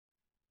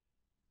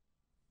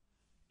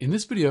In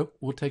this video,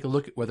 we'll take a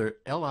look at whether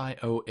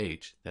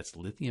LiOH, that's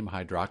lithium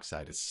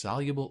hydroxide, is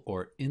soluble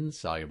or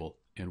insoluble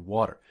in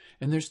water.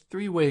 And there's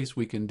three ways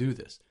we can do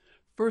this.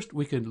 First,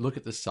 we can look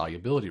at the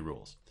solubility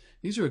rules.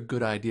 These are a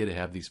good idea to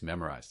have these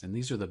memorized, and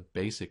these are the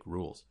basic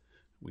rules.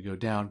 We go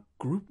down,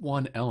 group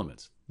 1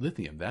 elements.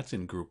 Lithium, that's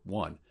in group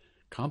 1.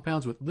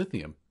 Compounds with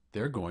lithium,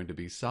 they're going to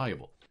be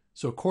soluble.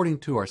 So according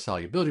to our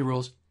solubility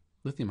rules,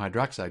 lithium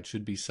hydroxide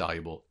should be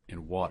soluble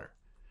in water.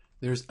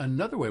 There's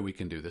another way we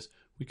can do this.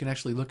 We can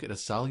actually look at a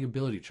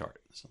solubility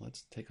chart. So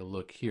let's take a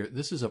look here.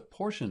 This is a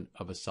portion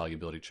of a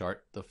solubility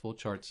chart. The full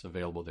chart's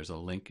available. There's a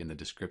link in the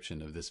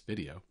description of this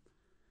video.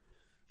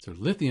 So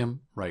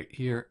lithium right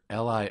here,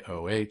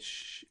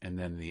 LiOH, and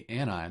then the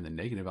anion, the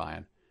negative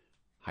ion,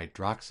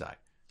 hydroxide.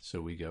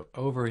 So we go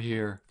over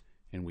here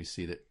and we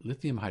see that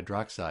lithium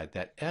hydroxide,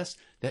 that S,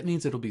 that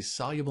means it'll be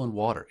soluble in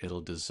water.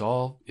 It'll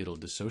dissolve, it'll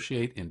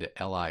dissociate into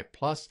Li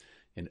plus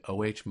and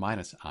OH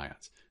minus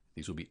ions.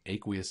 These will be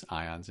aqueous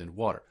ions in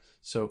water.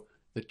 So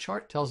the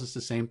chart tells us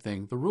the same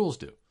thing the rules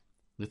do.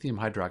 Lithium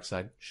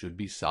hydroxide should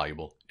be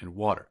soluble in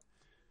water.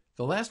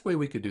 The last way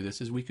we could do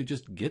this is we could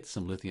just get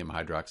some lithium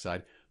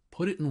hydroxide,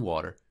 put it in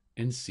water,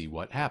 and see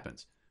what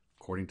happens.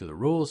 According to the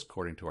rules,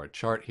 according to our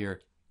chart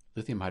here,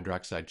 lithium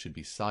hydroxide should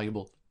be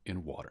soluble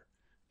in water.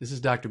 This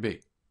is Dr.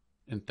 B,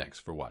 and thanks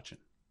for watching.